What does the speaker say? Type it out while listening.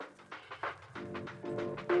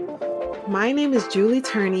My name is Julie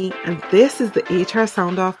Turney, and this is the HR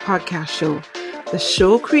Sound Off podcast show, the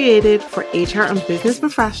show created for HR and business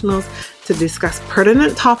professionals to discuss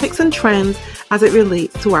pertinent topics and trends as it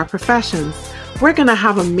relates to our professions. We're going to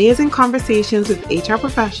have amazing conversations with HR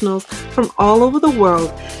professionals from all over the world,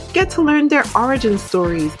 get to learn their origin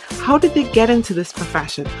stories. How did they get into this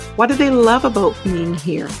profession? What do they love about being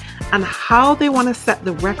here? And how they want to set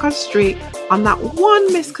the record straight on that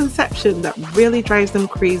one misconception that really drives them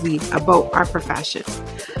crazy about our profession.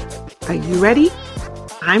 Are you ready?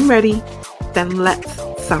 I'm ready. Then let's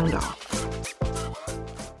sound off.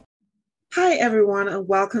 Hi, everyone, and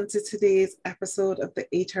welcome to today's episode of the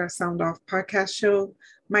HR Sound Off podcast show.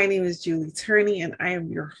 My name is Julie Turney, and I am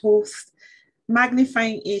your host,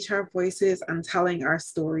 magnifying HR voices and telling our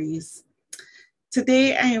stories.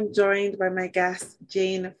 Today, I am joined by my guest,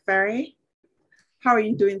 Jane Ferré. How are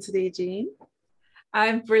you doing today, Jane?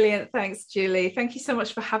 I'm brilliant. Thanks, Julie. Thank you so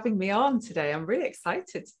much for having me on today. I'm really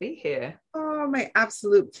excited to be here. Oh, my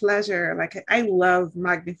absolute pleasure. I love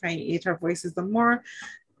magnifying HR voices. The more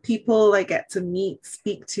people I get to meet,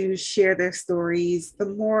 speak to, share their stories, the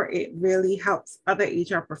more it really helps other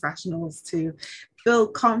HR professionals to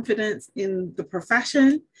build confidence in the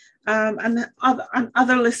profession. And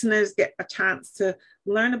other listeners get a chance to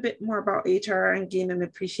learn a bit more about HR and gain an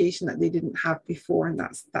appreciation that they didn't have before. And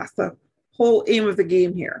that's the whole aim of the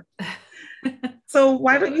game here. So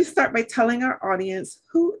why don't you start by telling our audience,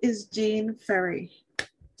 who is Jane Ferré?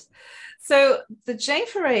 So the Jane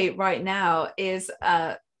Ferré right now is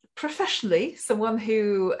professionally someone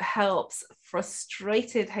who helps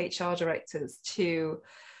frustrated HR directors to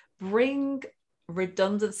bring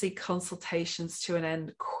redundancy consultations to an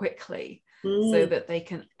end quickly so that they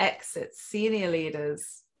can exit senior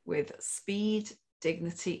leaders with speed,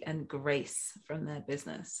 dignity, and grace from their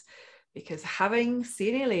business. Because having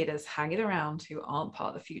senior leaders hanging around who aren't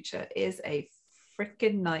part of the future is a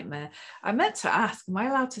freaking nightmare. I meant to ask, am I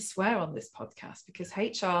allowed to swear on this podcast? Because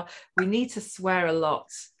HR, we need to swear a lot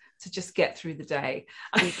to just get through the day.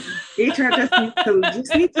 HR just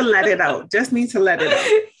need to let it out. Just need to let it out.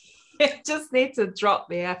 You just need to drop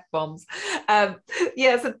the F-bombs.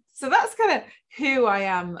 So that's kind of who I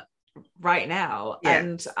am right now. Yeah.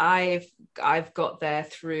 And I've got there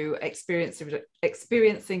through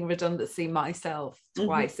experiencing redundancy myself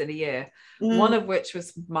twice in a year, one of which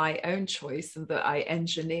was my own choice and that I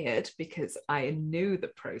engineered because I knew the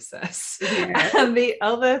process. Yeah. And the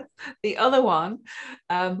other one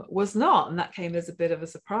was not, and that came as a bit of a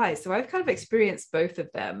surprise. So I've kind of experienced both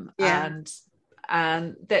of them. Yeah.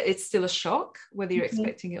 And that it's still a shock, whether you're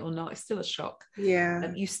expecting it or not, it's still a shock. Yeah.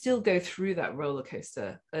 And you still go through that roller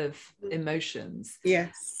coaster of emotions.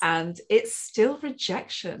 Yes. And it's still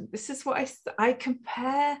rejection. This is what I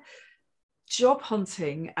compare job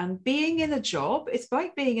hunting and being in a job. It's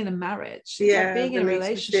like being in a marriage. It's like being in a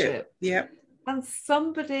relationship. Yep. And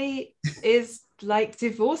somebody is like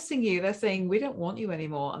divorcing you. They're saying, we don't want you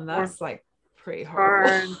anymore. And that's like pretty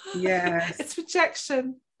horrible. Yes. It's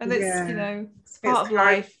rejection. And it's, it's part of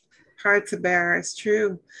life. Hard to bear, it's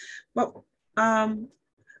true. But I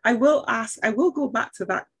will go back to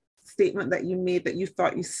that statement that you made that you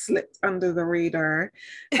thought you slipped under the radar.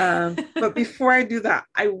 But before I do that,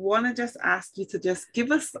 I want to just ask you to just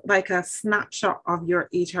give us like a snapshot of your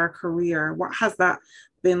HR career. What has that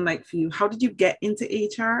been like for you? How did you get into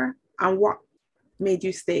HR and what made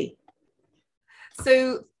you stay?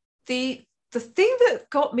 So the thing that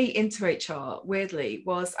got me into HR, weirdly,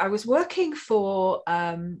 was I was working for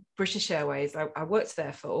British Airways. I worked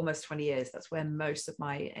there for almost 20 years. That's where most of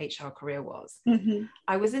my HR career was. Mm-hmm.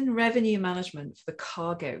 I was in revenue management for the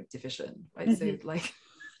cargo division. Right? Mm-hmm. So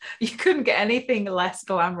you couldn't get anything less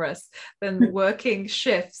glamorous than working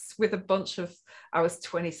shifts with a bunch of, I was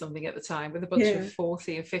 20 something at the time, with a bunch of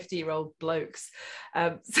 40 and 50-year-old blokes.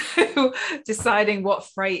 So deciding what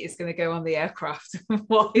freight is going to go on the aircraft and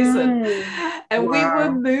what isn't. And we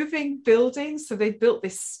were moving buildings. So they built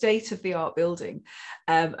this state-of-the-art building.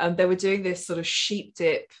 And they were doing this sort of sheep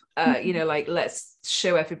dip, let's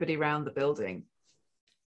show everybody around the building.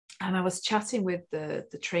 And I was chatting with the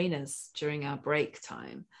trainers during our break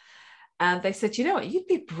time. And they said, you know what, you'd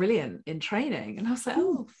be brilliant in training. And I was like,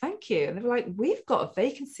 oh, thank you. And they were like, we've got a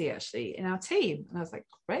vacancy actually in our team. And I was like,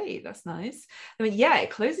 great, that's nice. I mean, yeah,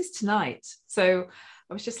 it closes tonight. So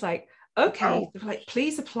I was just like, okay. Oh. They were like,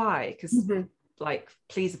 please apply. Because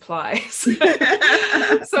please apply.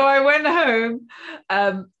 So I went home,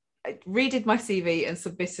 I redid my CV and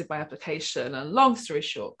submitted my application. And long story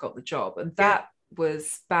short, got the job. And that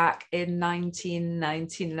was back in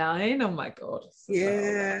 1999. Oh my God.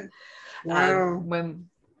 Yeah. Wow.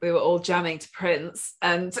 we were all jamming to Prince,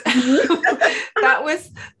 and that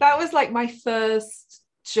was like my first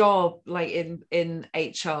job, like in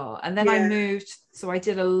HR. And then I moved, so I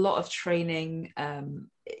did a lot of training,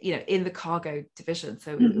 in the cargo division.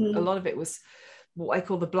 So a lot of it was what I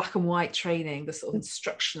call the black and white training, the sort of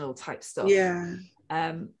instructional type stuff.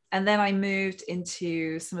 And then I moved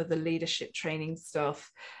into some of the leadership training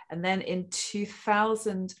stuff. And then in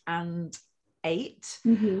 2008,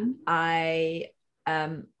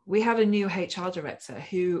 we had a new HR director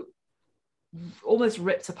who almost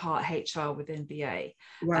ripped apart HR within BA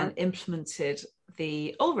and implemented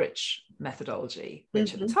the Ulrich methodology,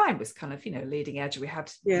 which at the time was kind of, leading edge. We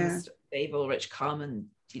had Dave Ulrich come and,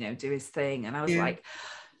 do his thing. And I was like,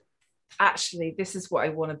 actually, this is what I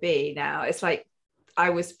want to be now. It's like, I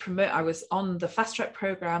was on the fast track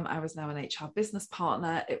program. I was now an HR business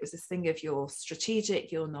partner. It was this thing of you're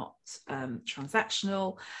strategic, you're not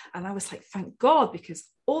transactional. And I was like, thank God, because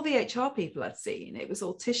all the HR people I'd seen, it was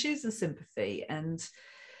all tissues and sympathy and,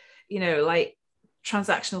 like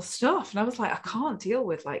transactional stuff. And I was like, I can't deal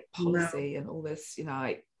with like policy and all this,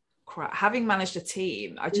 like crap. Having managed a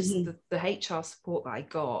team, I just, the HR support that I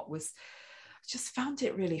got I just found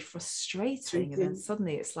it really frustrating. And then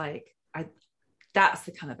suddenly it's like, that's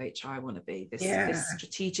the kind of HR I want to be, this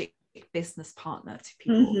strategic business partner to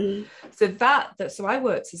people. So I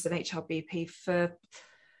worked as an HR BP for,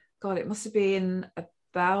 God, it must have been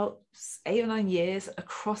about 8 or 9 years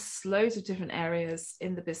across loads of different areas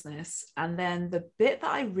in the business. And then the bit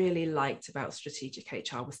that I really liked about strategic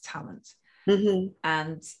HR was talent.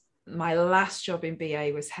 And my last job in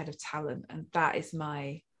BA was head of talent. And that is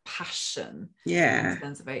my passion in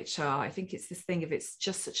terms of HR. I think it's this thing of, it's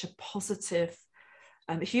just such a positive,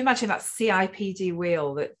 if you imagine that CIPD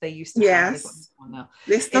wheel that they used to have,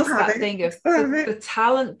 they still have that thing of the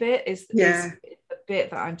talent bit is the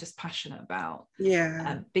bit that I'm just passionate about.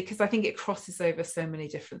 Because I think it crosses over so many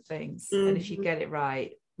different things, and if you get it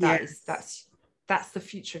right, that's the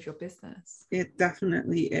future of your business. It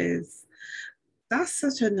definitely is. That's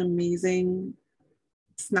such an amazing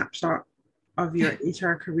snapshot of your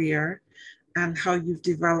HR career and how you've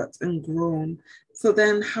developed and grown. So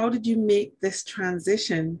then how did you make this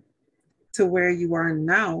transition to where you are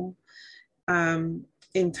now, in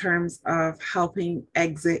terms of helping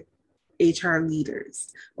exit HR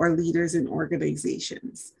leaders or leaders in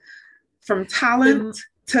organizations, from talent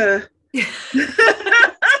to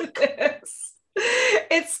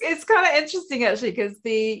it's kind of interesting actually, because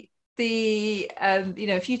if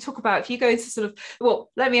you go into sort of,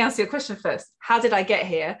 well, let me answer your question first. How did I get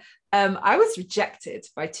here? I was rejected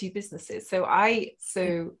by 2 businesses.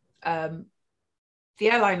 The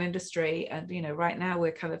airline industry, and right now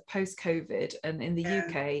we're kind of post-COVID, and in the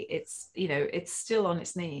UK it's still on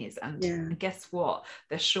its knees, and guess what,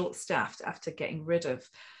 they're short-staffed after getting rid of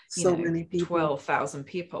so many people, 12,000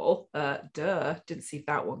 people. Didn't see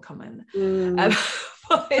that one coming.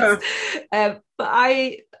 But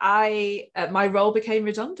my role became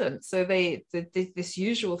redundant. So they this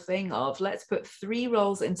usual thing of, let's put 3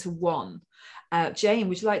 roles into one. Jane,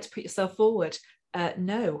 would you like to put yourself forward?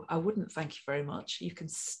 No, I wouldn't, thank you very much. You can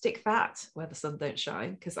stick that where the sun don't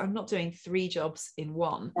shine, because I'm not doing 3 jobs in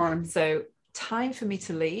one. So time for me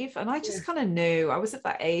to leave. And I just kind of knew, I was at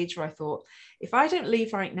that age where I thought, if I don't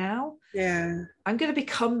leave right now, I'm going to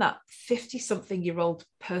become that 50-something-year-old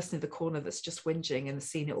person in the corner that's just whinging and has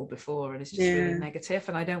seen it all before and is just really negative,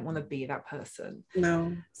 and I don't want to be that person.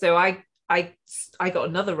 So I got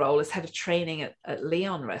another role as head of training at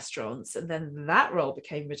Leon Restaurants, and then that role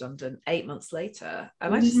became redundant 8 months later.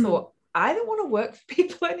 And I just thought, I don't want to work for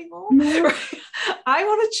people anymore. I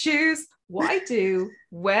want to choose what I do,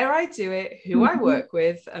 where I do it, who I work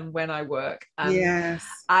with, and when I work. And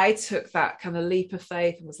I took that kind of leap of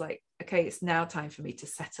faith and was like, okay, it's now time for me to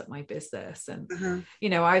set up my business. And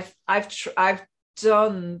I've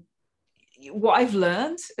done what I've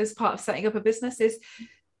learned as part of setting up a business is,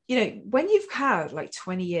 when you've had like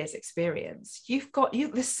 20 years experience,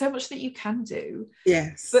 there's so much that you can do.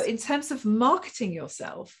 But in terms of marketing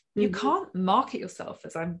yourself, you can't market yourself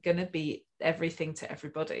as, I'm going to be everything to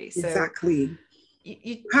everybody. So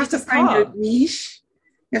you have to find your niche.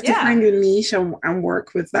 You have to find your niche and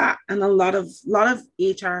work with that. And a lot of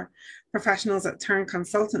HR professionals that turn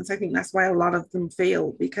consultants, I think that's why a lot of them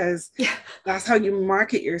fail, because that's how you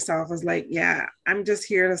market yourself, as like, I'm just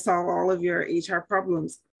here to solve all of your HR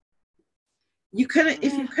problems. You couldn't,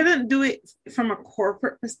 if you couldn't do it from a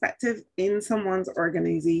corporate perspective in someone's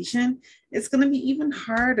organization, it's going to be even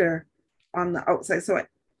harder on the outside. So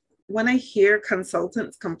when I hear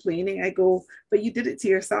consultants complaining, I go, but you did it to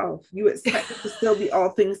yourself. You expect it to still be all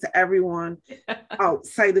things to everyone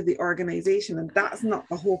outside of the organization. And that's not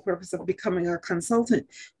the whole purpose of becoming a consultant.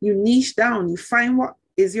 You niche down, you find what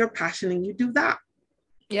is your passion, and you do that.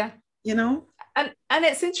 Yeah. You know? And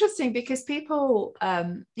it's interesting because people,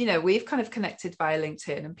 we've kind of connected via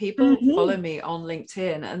LinkedIn, and people follow me on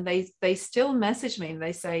LinkedIn, and they still message me and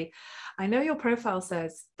they say, I know your profile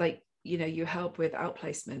says like, you help with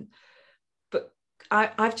outplacement, but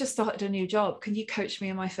I've just started a new job. Can you coach me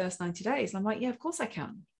in my first 90 days? And I'm like, yeah, of course I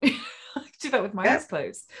can. I do that with my eyes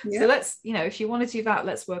closed. So let's, if you want to do that,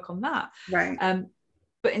 let's work on that. Right.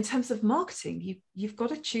 But in terms of marketing, you've got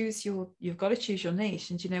to choose your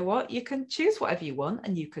niche. And you know what? You can choose whatever you want,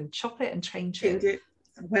 and you can chop it and change it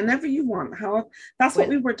whenever you want. That's what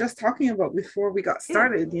we were just talking about before we got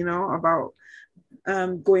started, about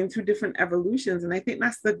going through different evolutions. And I think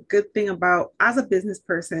that's the good thing about, as a business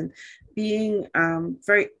person, being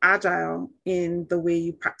very agile in the way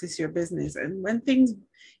you practice your business. And when things,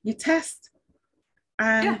 you test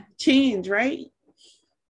and change, right?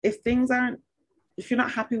 If you're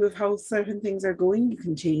not happy with how certain things are going, you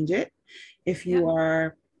can change it. If you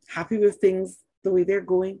are happy with things the way they're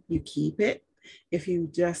going, you keep it. If you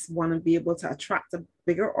just want to be able to attract a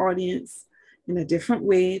bigger audience in a different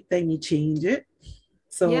way, then you change it.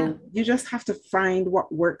 So you just have to find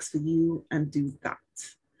what works for you and do that.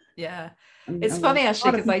 Yeah. It's funny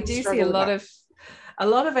actually, because I do see a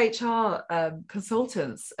lot of HR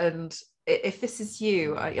consultants, and if this is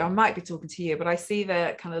you, I might be talking to you, but I see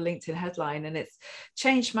the kind of LinkedIn headline and it's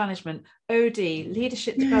change management, OD,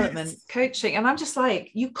 leadership development, coaching. And I'm just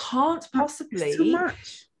like, you can't possibly, it's too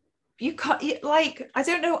much. You can't, I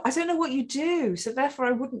don't know what you do. So therefore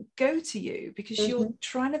I wouldn't go to you, because you're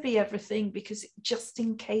trying to be everything, because just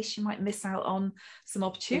in case you might miss out on some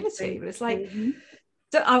opportunity. But it's like,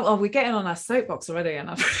 we're getting on our soapbox already, and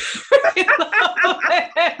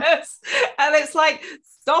and it's like,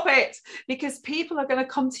 stop it, because people are going to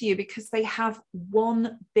come to you because they have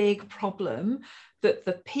one big problem that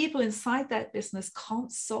the people inside that business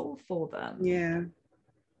can't solve for them. Yeah,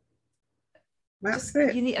 that's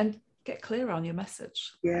it. You need and get clear on your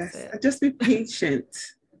message. Yes, just be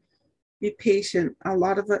patient. Be patient. A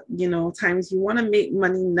lot of it, times you want to make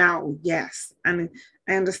money now, yes, and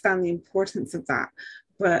I understand the importance of that,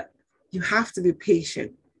 but you have to be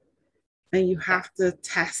patient, and you have to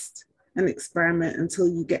test and experiment until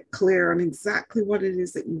you get clear on exactly what it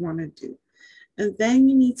is that you want to do. And then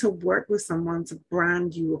you need to work with someone to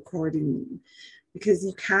brand you accordingly, because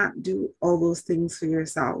you can't do all those things for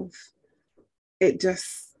yourself.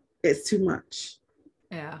 It's too much.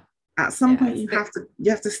 Yeah. At some point you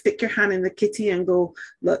have to stick your hand in the kitty and go,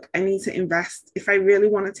 look, I need to invest. If I really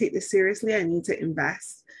want to take this seriously, I need to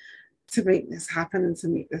invest to make this happen and to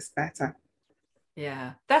make this better.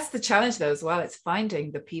 Yeah, that's the challenge though as well. It's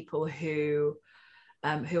finding the people who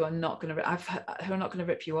are not going to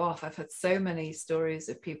rip you off. I've had so many stories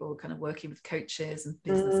of people kind of working with coaches and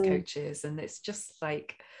business coaches, and it's just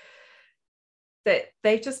like that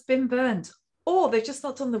they've just been burned, or they've just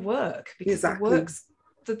not done the work, because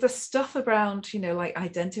the stuff around, like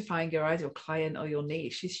identifying your ideal client or your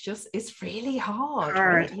niche it's really hard.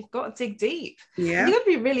 Right? You've got to dig deep. Yeah, you've got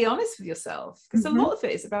to be really honest with yourself, because a lot of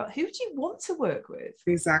it is about, who do you want to work with?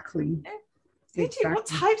 Exactly. What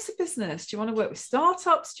types of business do you want to work with?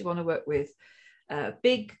 Startups? Do you want to work with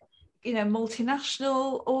big,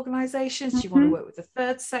 multinational organizations? Do you want to work with the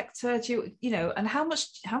third sector? And how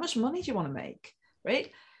much money do you want to make?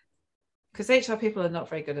 Right? Because HR people are not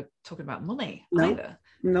very good at talking about money either.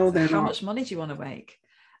 No, they're not. How much money do you want to make?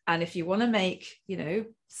 And if you want to make,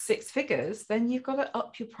 6 figures, then you've got to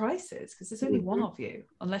up your prices, because there's only one of you,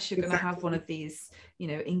 unless you're going to have one of these,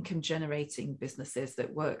 income generating businesses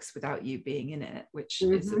that works without you being in it, which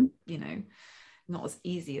is, not as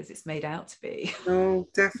easy as it's made out to be. No,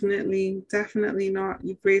 definitely not.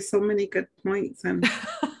 You've raised so many good points. And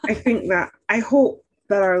I hope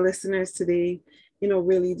that our listeners today,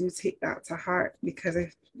 really do take that to heart, because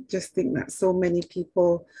I just think that so many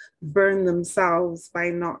people burn themselves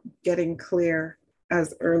by not getting clear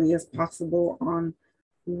as early as possible on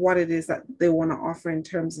what it is that they want to offer in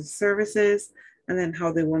terms of services, and then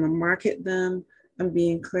how they want to market them, and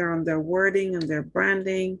being clear on their wording and their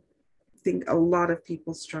branding. I think a lot of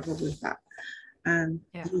people struggle with that. And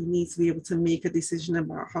you need to be able to make a decision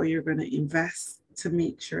about how you're going to invest to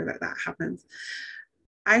make sure that happens.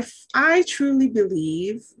 I truly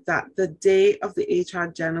believe that the day of the HR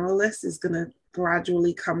generalist is going to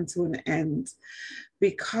gradually come to an end,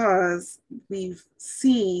 because we've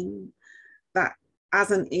seen that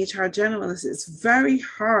as an HR generalist, it's very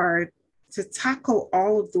hard to tackle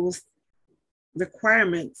all of those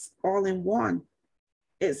requirements all in one.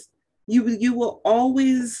 It's you will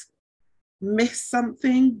always miss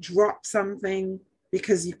something, drop something,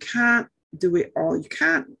 because you can't do it all. You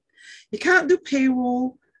can't do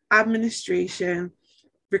payroll, administration,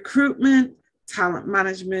 recruitment, talent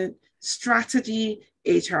management, strategy,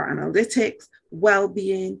 HR analytics,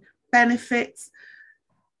 well-being, benefits,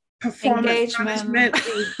 performance management,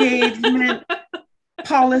 engagement,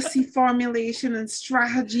 policy formulation and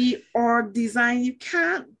strategy or design. You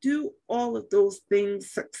can't do all of those things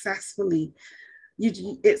successfully.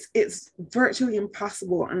 It's virtually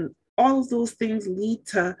impossible. And all of those things lead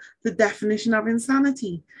to the definition of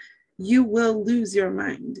insanity. You will lose your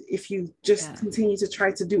mind if you just continue to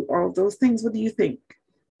try to do all of those things. What do you think?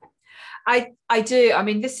 I do. I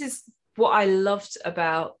mean, this is what I loved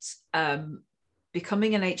about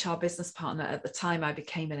becoming an HR business partner. At the time I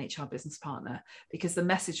became an HR business partner, because the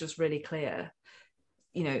message was really clear.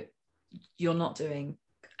 You know, you're not doing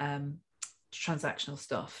transactional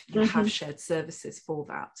stuff. You have shared services for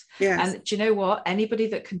that. Yes. And do you know what? Anybody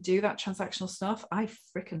that can do that transactional stuff, I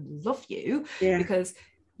freaking love you, because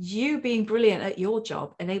you being brilliant at your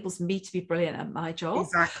job enables me to be brilliant at my job.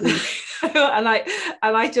 Exactly. and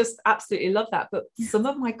I just absolutely love that. But some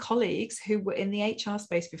of my colleagues who were in the HR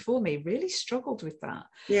space before me really struggled with that,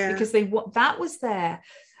 because that was their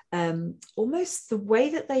almost the way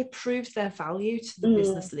that they proved their value to the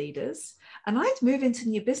business leaders. And I'd move into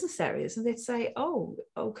new business areas and they'd say, oh,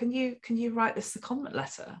 can you write this secondment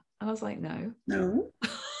letter? And I was like, no. No.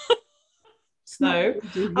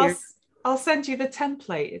 I'll send you the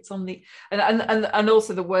template. It's on the and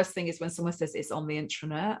also the worst thing is when someone says it's on the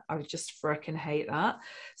intranet. I would just freaking hate that.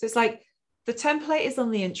 So it's like, the template is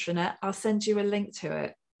on the intranet. I'll send you a link to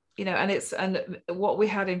it. You know, and what we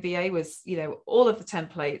had in VA was, you know, all of the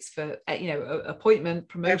templates for, you know, appointment,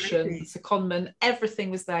 promotion, secondment,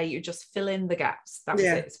 everything was there. You just fill in the gaps. That was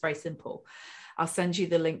it. It's very simple. I'll send you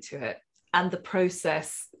the link to it and the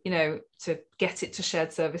process, you know, to get it to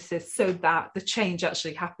shared services so that the change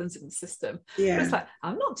actually happens in the system. But it's like,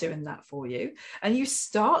 I'm not doing that for you. And you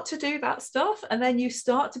start to do that stuff, and then you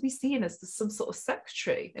start to be seen as some sort of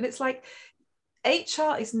secretary. And it's like,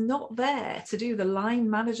 HR is not there to do the line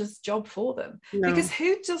manager's job for them, because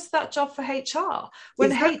who does that job for HR when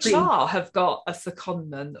HR have got a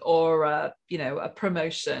secondment or a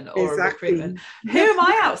promotion or a recruitment? Who am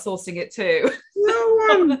I outsourcing it to? No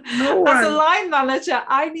one. As a line manager,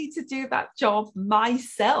 I need to do that job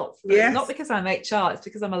myself. It's not because I'm HR, it's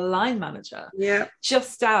because I'm a line manager.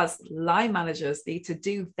 Just as line managers need to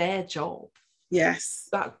do their job.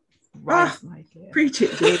 That my dear. Preach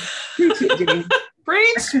it, Jane. Preach it, Jane.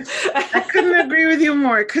 Preach. I couldn't agree with you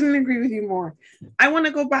more. I want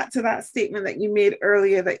to go back to that statement that you made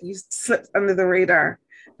earlier that you slipped under the radar.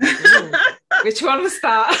 Ooh, which one was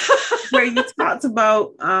that? Where you talked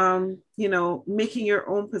about, making your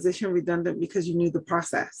own position redundant because you knew the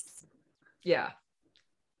process. Yeah.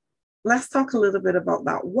 Let's talk a little bit about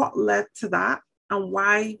that. What led to that and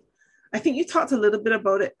why? I think you talked a little bit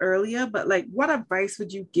about it earlier, but like, what advice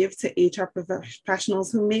would you give to HR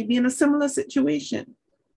professionals who may be in a similar situation?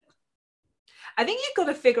 I think you've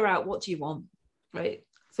got to figure out, what do you want, right?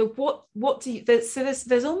 So what do you,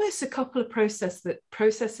 there's almost a couple of processes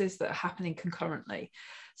that are happening concurrently.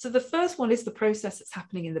 So the first one is the process that's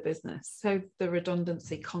happening in the business. So the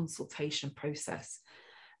redundancy consultation process.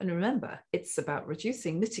 And remember, it's about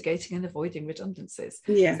reducing, mitigating, and avoiding redundancies.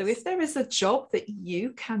 So if there is a job that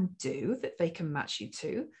you can do that they can match you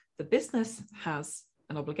to, the business has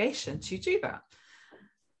an obligation to do that.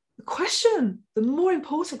 The more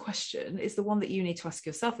important question is the one that you need to ask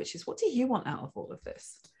yourself, which is, what do you want out of all of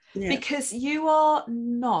this? Because you are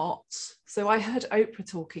not. So I heard Oprah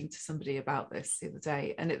talking to somebody about this the other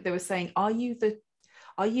day, and they were saying, are you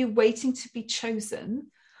waiting to be chosen?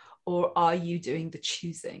 Or are you doing the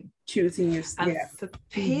choosing? Choosing your, and for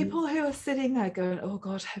people who are sitting there going, oh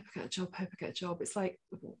God, hope I get a job. It's like,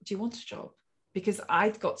 do you want a job? Because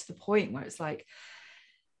I'd got to the point where it's like,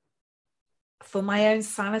 for my own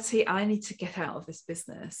sanity, I need to get out of this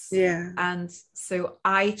business. And so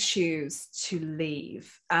I choose to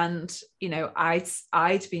leave. And,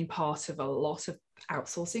 I'd been part of a lot of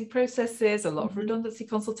outsourcing processes, a lot of redundancy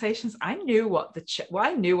consultations. I knew what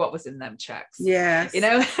was in them checks.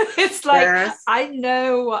 It's like, I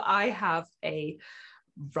know what I have a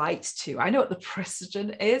right to. I know what the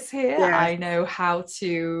precedent is here. I know how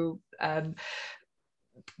to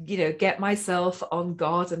get myself on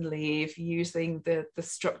garden leave using the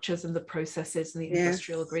structures and the processes and the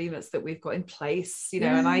industrial agreements that we've got in place,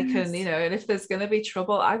 and I can, and if there's going to be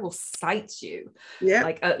trouble, I will cite you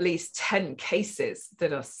like at least 10 cases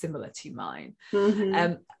that are similar to mine.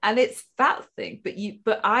 And it's that thing,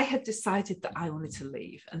 but I had decided that I wanted to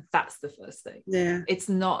leave, and that's the first thing. It's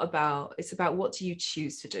about what do you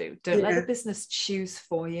choose to do. Don't let the business choose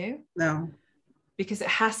for you. No, because it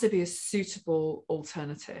has to be a suitable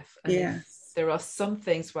alternative. And there are some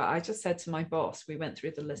things where I just said to my boss, we went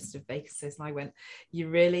through the list of vacancies, and I went, you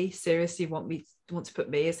really seriously want to put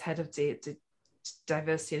me as head of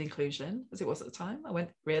diversity and inclusion, as it was at the time? I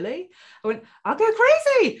went, really? I went, I'll go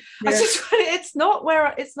crazy. It's not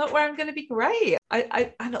where I'm going to be great.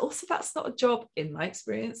 And also, that's not a job, in my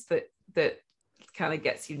experience, that kind of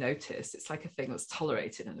gets you noticed. It's like a thing that's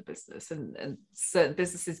tolerated in a business, and certain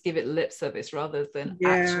businesses give it lip service rather than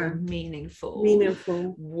actual meaningful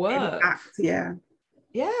work. Impact.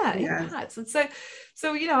 And so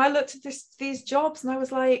I looked at these jobs, and I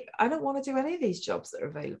was like, I don't want to do any of these jobs that are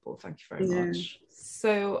available, thank you very much.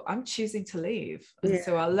 So I'm choosing to leave, and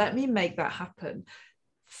so let me make that happen.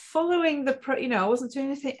 Following I wasn't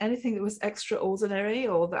doing anything that was extraordinary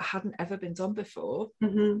or that hadn't ever been done before. I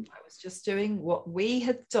was just doing what we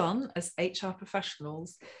had done as HR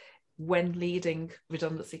professionals when leading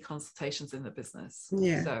redundancy consultations in the business.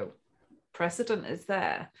 So precedent is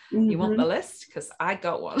there. You want the list? Because I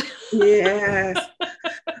got one. Yes.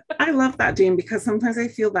 I love that, Jane, because sometimes I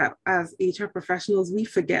feel that as HR professionals, we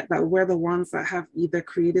forget that we're the ones that have either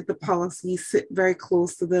created the policies, sit very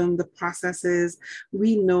close to them, the processes,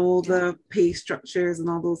 we know the pay structures and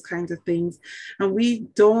all those kinds of things. And we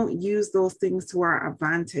don't use those things to our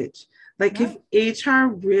advantage. Like if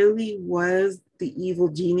HR really was the evil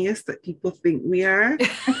genius that people think we are,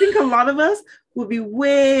 I think a lot of us would be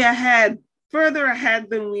way ahead, further ahead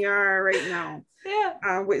than we are right now.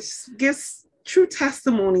 Which gives true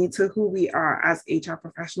testimony to who we are as HR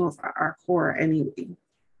professionals at our core anyway.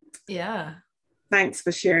 Thanks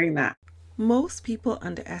for sharing that. Most people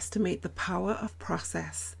underestimate the power of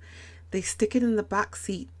process. They stick it in the back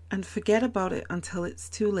seat and forget about it until it's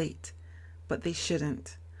too late. But they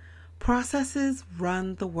shouldn't. Processes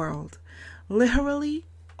run the world. Literally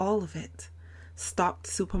all of it. Stocked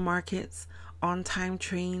supermarkets, on-time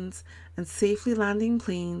trains, and safely landing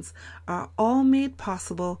planes are all made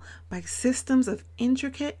possible by systems of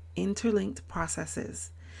intricate, interlinked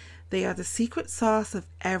processes. They are the secret sauce of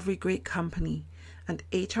every great company, and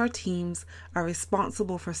HR teams are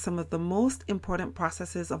responsible for some of the most important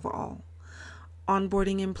processes of all.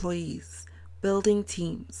 Onboarding employees, building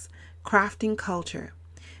teams, crafting culture.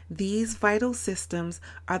 These vital systems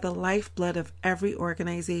are the lifeblood of every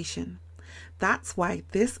organization. That's why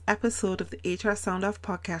this episode of the HR Sound Off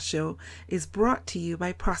podcast show is brought to you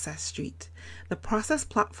by Process Street, the process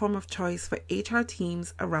platform of choice for HR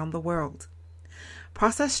teams around the world.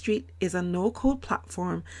 Process Street is a no-code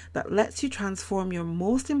platform that lets you transform your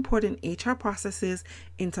most important HR processes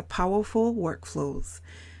into powerful workflows.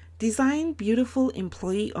 Design beautiful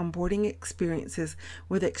employee onboarding experiences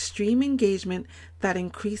with extreme engagement that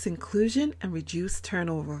increase inclusion and reduce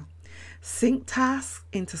turnover. Sync tasks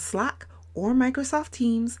into Slack or Microsoft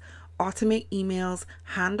Teams, automate emails,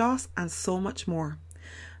 handoffs, and so much more.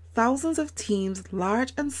 Thousands of teams,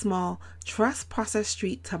 large and small, trust Process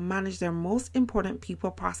Street to manage their most important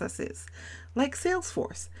people processes, like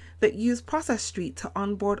Salesforce, that use Process Street to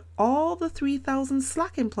onboard all the 3,000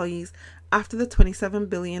 Slack employees after the $27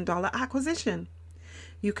 billion acquisition.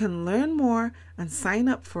 You can learn more and sign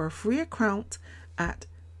up for a free account at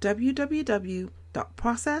www.process.st.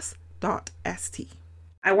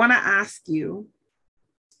 I want to ask you,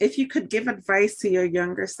 if you could give advice to your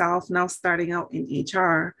younger self now starting out in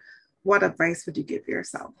HR, what advice would you give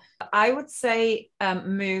yourself? I would say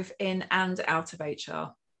move in and out of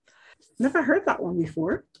HR. Never heard that one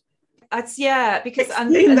before. Because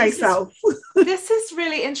explain thyself. This is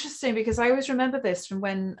really interesting because I always remember this from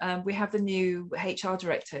when we have the new HR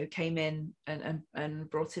director who came in and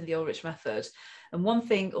brought in the Ulrich method. And one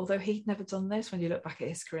thing, although he'd never done this when you look back at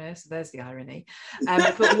his career, so there's the irony.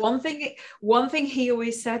 But one thing he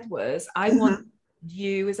always said was, I want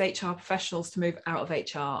you as HR professionals to move out of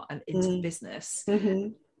HR and into business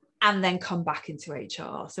and then come back into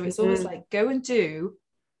HR. So it's always like, go and do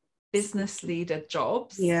business leader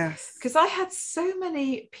jobs. Yes. Because I had so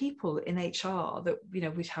many people in HR that,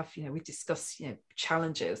 we discuss,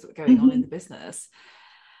 challenges that were going on in the business.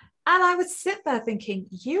 And I would sit there thinking,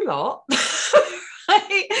 you lot,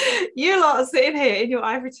 You lot are sitting here in your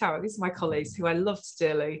ivory tower. These are my colleagues who I loved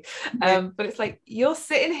dearly. But it's like you're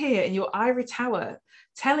sitting here in your ivory tower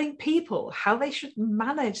telling people how they should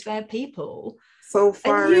manage their people. So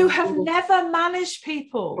far, and you have never managed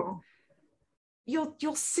people.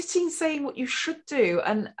 You're sitting saying what you should do,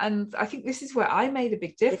 and I think this is where I made a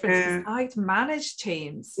big difference. I'd managed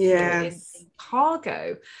teams in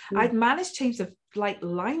cargo. I'd managed teams of like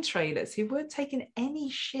line trainers who weren't taking any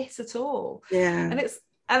shit at all. And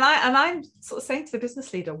I'm sort of saying to the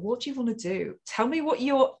business leader, what do you want to do? Tell me what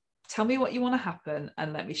you want to happen,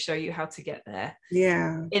 and let me show you how to get there.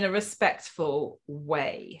 In a respectful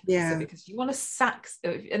way. So because you want to sack,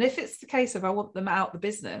 and if it's the case of I want them out the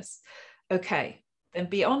business, okay, then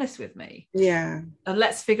be honest with me. And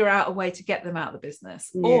let's figure out a way to get them out of the business.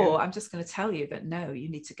 Or I'm just going to tell you that no, you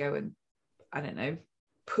need to go and, I don't know,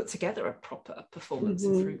 put together a proper performance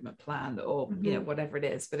improvement plan, or you know, whatever it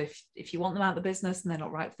is. But if you want them out of the business and they're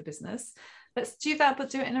not right for the business, let's do that, but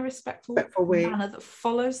do it in a respectful manner that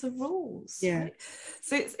follows the rules. Right?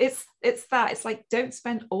 So it's that. It's like, don't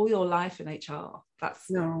spend all your life in HR.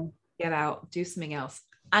 Get out, do something else,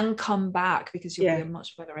 and come back, because you'll be a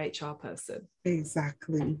much better HR person.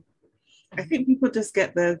 Exactly. I think people just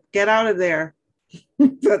get out of there,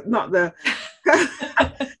 but not the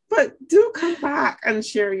but do come back and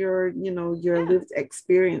share your lived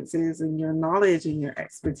experiences and your knowledge and your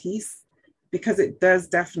expertise, because it does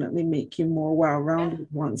definitely make you more well-rounded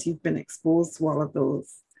once you've been exposed to all of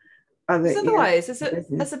those other otherwise as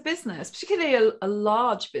a business, particularly a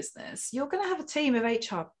large business, you're going to have a team of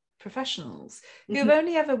HR professionals who've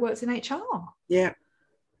only ever worked in HR.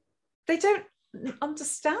 They don't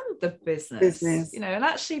understand the business. And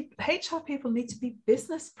actually HR people need to be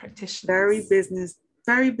business practitioners,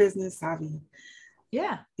 very business savvy.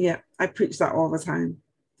 I preach that all the time,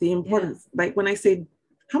 the importance. Like when I say,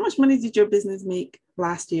 how much money did your business make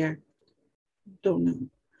last year? Don't know.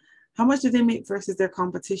 How much did they make versus their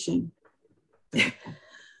competition?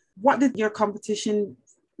 What did your competition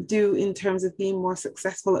do in terms of being more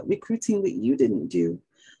successful at recruiting that you didn't do?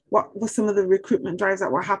 What were some of the recruitment drives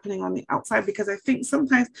that were happening on the outside? Because I think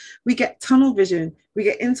sometimes we get tunnel vision. We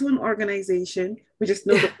get into an organization, we just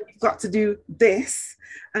know that we've got to do this,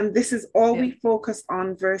 and this is all we focus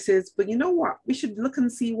on, versus, but you know what? We should look and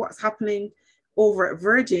see what's happening over at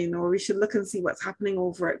Virgin, or we should look and see what's happening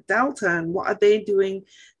over at Delta, and what are they doing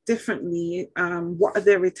differently? What are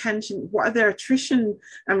their attrition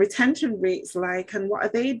and retention rates like, and what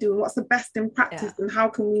are they doing? What's the best in practice, and how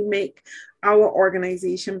can we make our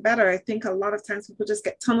organization better? I think a lot of times people just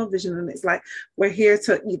get tunnel vision, and it's like, we're here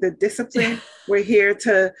to either discipline, we're here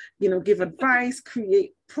to, give advice,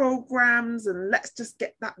 create programs, and let's just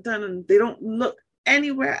get that done, and they don't look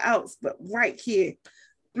anywhere else but right here.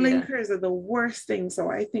 Blinkers are the worst thing. So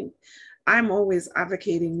I think I'm always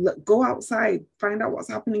advocating, look, go outside, find out what's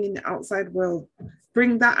happening in the outside world,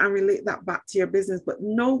 bring that and relate that back to your business, but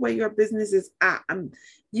know where your business is at. And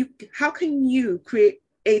how can you create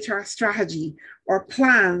HR strategy or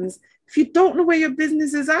plans if you don't know where your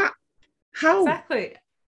business is at? How? Exactly.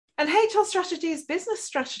 And HR strategy is business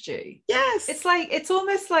strategy. Yes. It's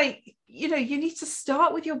almost like, you need to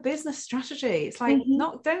start with your business strategy. It's like,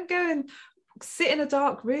 don't go and sit in a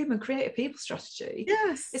dark room and create a people strategy.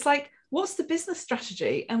 Yes. It's like, what's the business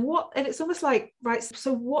strategy, and it's almost like, right,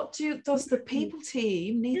 so what does the people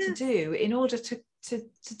team need to do in order to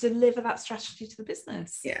deliver that strategy to the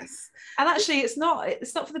business? Yes. And actually it's not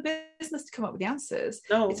for the business to come up with the answers.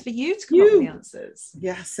 No, it's for you to come up with the answers.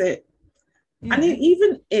 Yes, it. And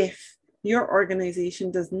even if your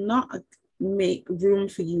organization does not make room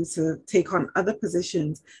for you to take on other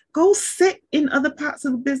positions, go sit in other parts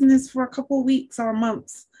of the business for a couple of weeks or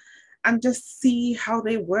months and just see how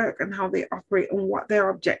they work and how they operate and what their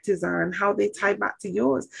objectives are and how they tie back to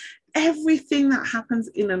yours. Everything that happens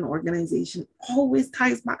in an organization always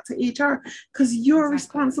ties back to HR, because you're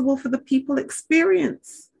responsible for the people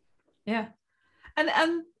experience.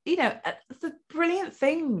 And the brilliant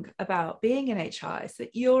thing about being in HR is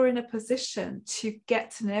that you're in a position to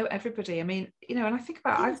get to know everybody. I mean, and I think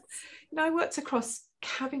about, I worked across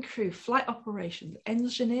cabin crew, flight operations,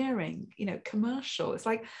 engineering, commercial. It's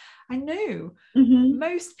like, I knew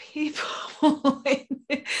most people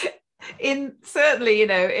in certainly,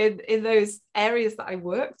 in those areas that I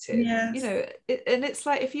worked in, and it's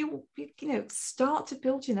like, if you start to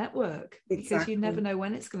build your network, because you never know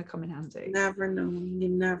when it's going to come in handy. You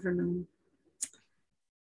never know.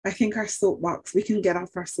 I think we can get off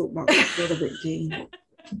our soapbox a little bit, Jane.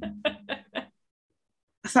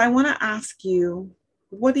 So I want to ask you,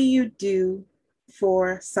 what do you do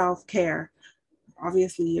for self-care?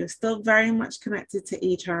 Obviously, you're still very much connected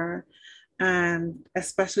to HR. and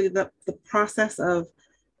especially the process of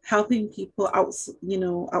helping people out,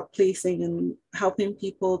 outplacing and helping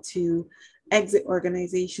people to exit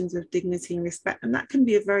organizations with dignity and respect. And that can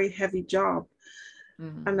be a very heavy job.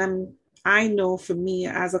 And then I know for me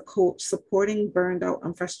as a coach, supporting burned out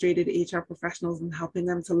and frustrated HR professionals and helping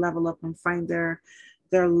them to level up and find their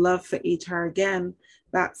love for HR again,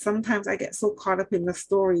 that sometimes I get so caught up in the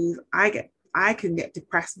stories, I can get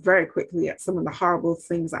depressed very quickly at some of the horrible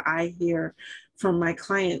things that I hear from my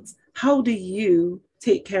clients. How do you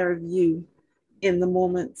take care of you in the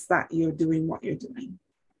moments that you're doing what you're doing?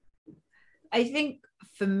 I think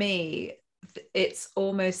for me, it's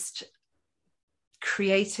almost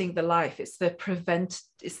creating the life. It's the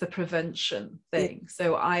prevention thing. Yeah.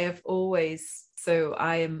 So I am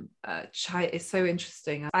it's so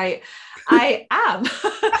interesting. I am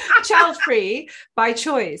child free by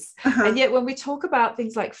choice. And yet when we talk about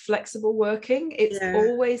things like flexible working, it's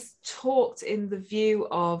always talked in the view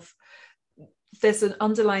of there's an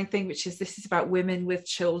underlying thing, which is this is about women with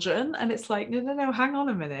children. And it's like, no, hang on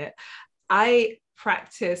a minute. I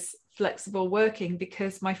practice flexible working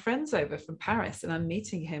because my friend's over from Paris and I'm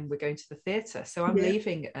meeting him. We're going to the theatre. So I'm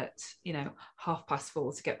leaving at,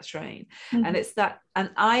 4:30 to get the train. And it's that,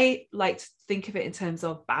 and I like to think of it in terms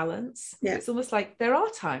of balance. Yeah. It's almost like there are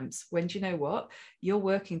times when, do you know what? You're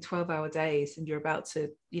working 12-hour days and you're about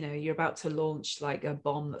to launch like a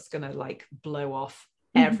bomb that's going to like blow off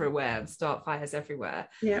everywhere and start fires everywhere.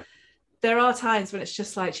 Yeah. There are times when it's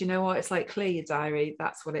just like, you know what? It's like clear your diary.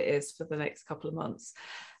 That's what it is for the next couple of months.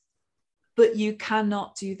 But you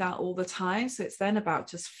cannot do that all the time. So it's then about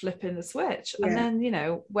just flipping the switch. Yeah. And then,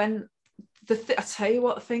 when I tell you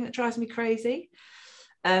what, the thing that drives me crazy,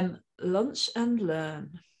 lunch and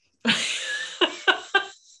learn.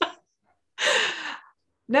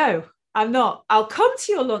 No, I'm not. I'll come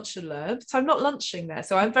to your lunch and learn, but I'm not lunching there.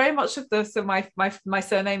 So I'm very much of so my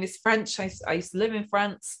surname is French. I used to live in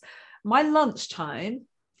France. My lunchtime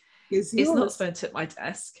is not spent at my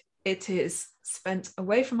desk. It is spent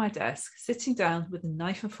away from my desk, sitting down with a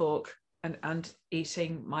knife and fork and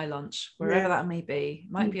eating my lunch, wherever that may be.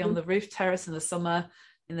 It might be on the roof terrace in the summer,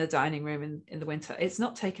 in the dining room in the winter. It's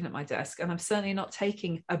not taken at my desk. And I'm certainly not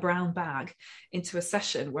taking a brown bag into a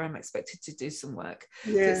session where I'm expected to do some work.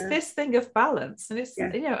 Yeah. So it's this thing of balance. And it's,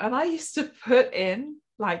 and I used to put in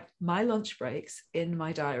like my lunch breaks in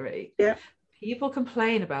my diary. Yeah. People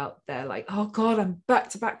complain about they're like, oh God, I'm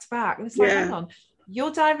back to back to back. And it's like, hang on.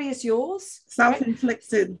 Your diary is yours.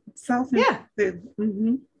 Self-inflicted. Right? Self-inflicted. Yeah.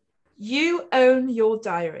 Mm-hmm. You own your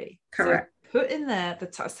diary. Correct. So put in there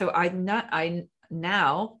so I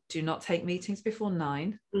now do not take meetings before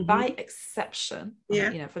 9 by exception.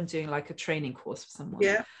 Yeah. If I'm doing like a training course for someone.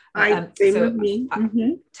 Yeah. With me.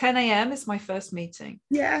 10 a.m. is my first meeting.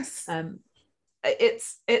 Yes.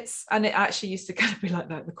 It's and it actually used to kind of be like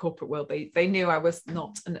that in the corporate world. They knew I was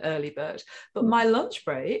not an early bird, but my lunch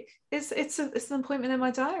break it's an appointment in my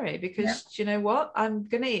diary because do you know what? I'm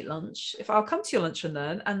gonna eat lunch. If I'll come to your lunch and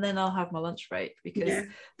learn, and then I'll have my lunch break because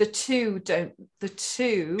the two don't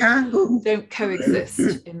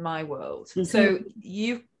coexist in my world. So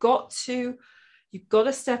you've got to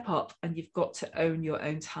step up and you've got to own your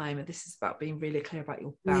own time. And this is about being really clear about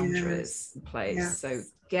your boundaries in place. Yes. So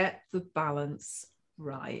get the balance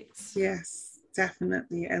right. Yes,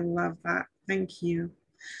 definitely. I love that. Thank you.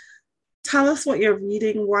 Tell us what you're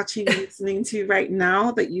reading, watching, listening to right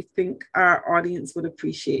now that you think our audience would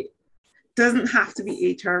appreciate. Doesn't have to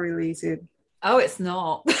be HR related. Oh, it's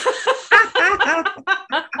not. I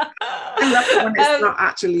love it when it's not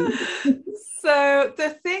actually. So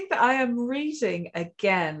the thing that I am reading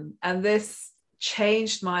again, and this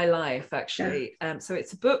changed my life actually. So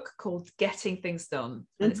it's a book called Getting Things Done,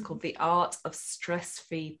 and it's called The Art of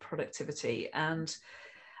Stress-Free Productivity. And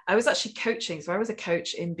I was actually coaching. So I was a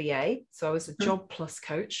coach in BA. So I was a job plus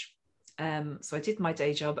coach. So I did my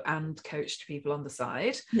day job and coached people on the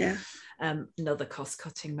side. Yeah. Another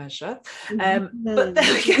cost-cutting measure. But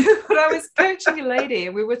there we go. But I was coaching a lady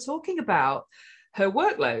and we were talking about her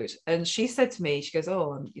workload, and she said to me, she goes,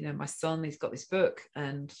 oh, my son, he's got this book,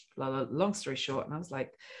 and long story short, and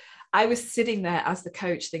I was sitting there as the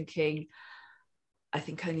coach thinking, I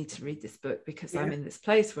think I need to read this book because I'm in this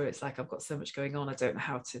place where it's like I've got so much going on, I don't know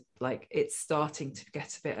how to, it's starting to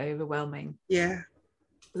get a bit overwhelming. Yeah.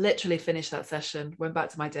 Literally finished that session, went back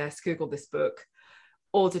to my desk, Googled this book,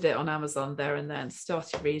 ordered it on Amazon there and then,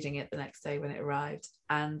 started reading it the next day when it arrived,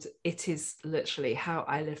 and it is literally how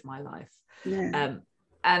I live my life. Yeah.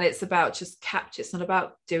 And it's about just capture. It's not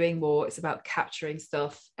about doing more. It's about capturing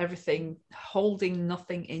stuff, everything, holding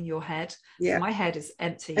nothing in your head. Yeah. So my head is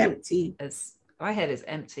empty as my head is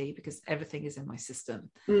empty because everything is in my system.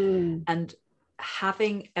 Mm. And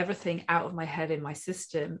having everything out of my head in my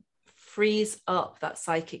system frees up that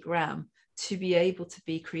psychic realm to be able to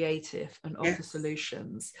be creative and offer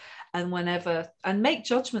solutions, and make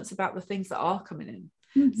judgments about the things that are coming in.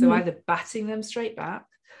 Mm-hmm. So either batting them straight back,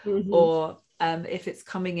 or if it's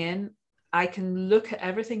coming in, I can look at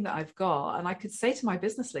everything that I've got and I could say to my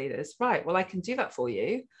business leaders, right, well, I can do that for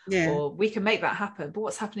you, or we can make that happen, but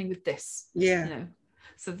what's happening with this?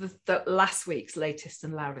 So the last week's latest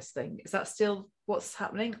and loudest thing, is that still what's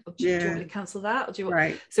happening? Or do you want me to cancel that? Or do you want...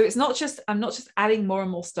 Right. So it's not just, I'm not just adding more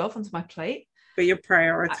and more stuff onto my plate, but you're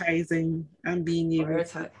prioritizing and being able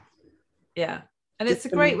to... Yeah. And it's a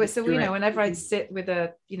great way. So, whenever I'd sit with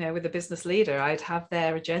a business leader, I'd have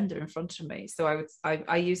their agenda in front of me. So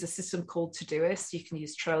I use a system called Todoist. You can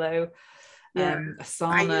use Trello,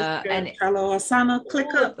 Asana, Trello, Asana,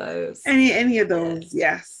 ClickUp, those. Any of those,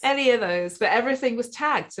 yes. Any of those, but everything was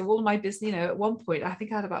tagged. So all of my business, at one point, I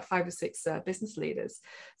think I had about 5 or 6 business leaders.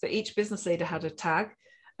 So each business leader had a tag,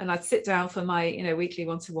 and I'd sit down for my, weekly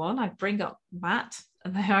one-to-one. I'd bring up Matt,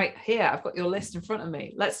 and they're like, here, I've got your list in front of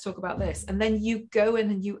me. Let's talk about this. And then you go in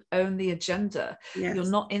and you own the agenda. Yes. You're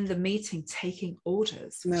not in the meeting taking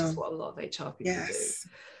orders, which is what a lot of HR people do.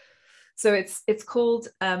 So it's called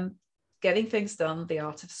Getting Things Done, The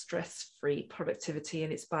Art of Stress-Free Productivity.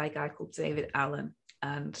 And it's by a guy called David Allen.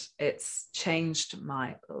 And it's changed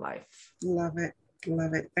my life. Love it.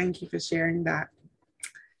 Love it. Thank you for sharing that.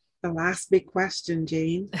 The last big question,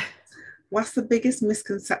 Jane. What's the biggest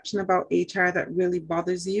misconception about HR that really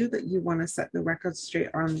bothers you that you want to set the record straight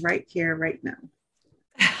on right here, right now?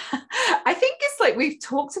 I think it's like we've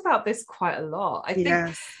talked about this quite a lot. I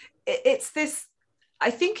think it's this, I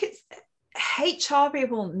think it's HR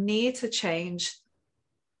people need to change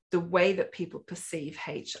the way that people perceive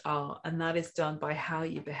HR, and that is done by how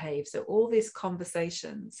you behave. So all these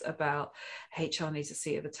conversations about HR needs a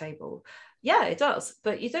seat at the table. Yeah, it does.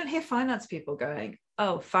 But you don't hear finance people going,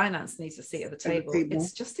 oh, finance needs a seat at the table.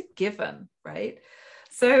 It's just a given, right?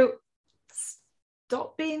 So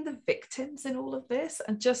stop being the victims in all of this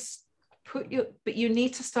and just but you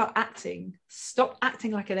need to start acting. Stop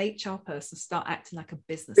acting like an HR person. Start acting like a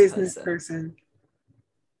business person.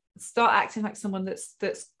 Start acting like someone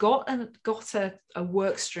that's got a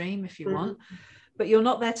work stream, if you want. But you're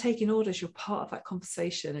not there taking orders. You're part of that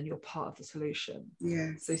conversation and you're part of the solution.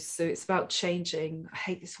 Yeah. So it's about changing, I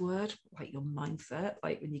hate this word, like your mindset,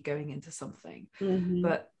 like when you're going into something.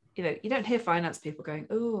 But, you don't hear finance people going,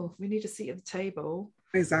 oh, we need a seat at the table.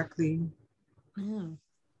 Exactly.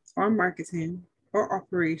 Or marketing or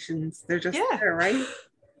operations. They're just there, right?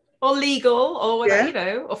 Or legal or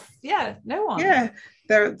whatever, no one. Yeah,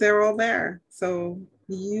 they're all there. So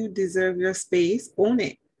you deserve your space. Own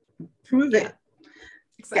it. Prove it.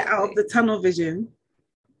 Exactly. Get out of the tunnel vision.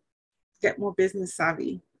 Get more business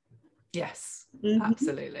savvy. Yes,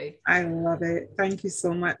 absolutely. I love it. Thank you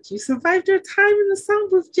so much. You survived your time in the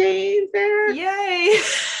sound booth, Jane. There. Yay.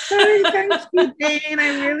 Thank you, Jane.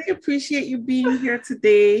 I really appreciate you being here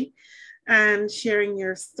today and sharing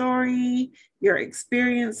your story, your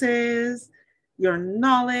experiences, your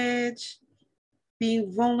knowledge,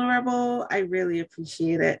 being vulnerable. I really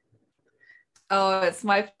appreciate it. Oh, it's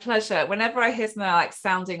my pleasure. Whenever I hear something like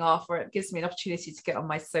sounding off, or it gives me an opportunity to get on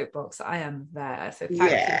my soapbox, I am there. So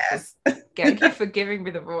thank you for giving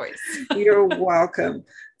me the voice. You're welcome.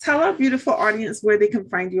 Tell our beautiful audience where they can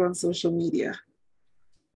find you on social media.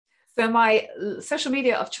 So my social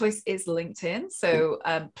media of choice is LinkedIn. So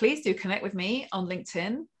please do connect with me on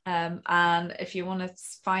LinkedIn. And if you want to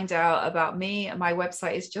find out about me, my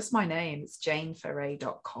website is just my name. It's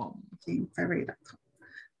janeferré.com. janeferré.com.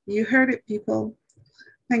 You heard it, people.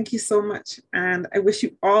 Thank you so much. And I wish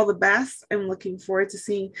you all the best. I'm looking forward to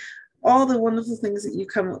seeing all the wonderful things that you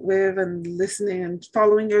come up with and listening and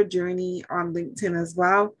following your journey on LinkedIn as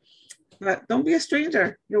well. But don't be a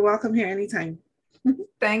stranger. You're welcome here anytime.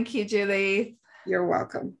 Thank you, Julie. You're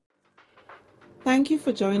welcome. Thank you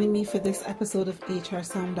for joining me for this episode of HR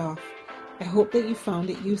Sound Off. I hope that you found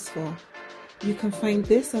it useful. You can find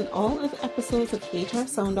this and all of the episodes of HR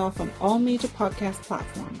Sound Off on all major podcast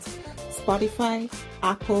platforms. Spotify,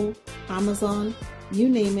 Apple, Amazon, you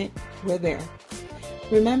name it, we're there.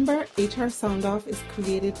 Remember, HR Sound Off is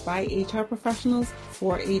created by HR professionals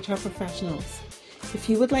for HR professionals. If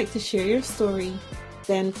you would like to share your story,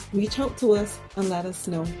 then reach out to us and let us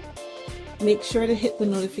know. Make sure to hit the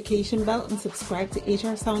notification bell and subscribe to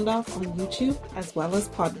HR Sound Off on YouTube as well as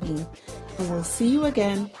Podbean. And we'll see you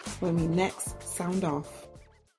again when we next sound off.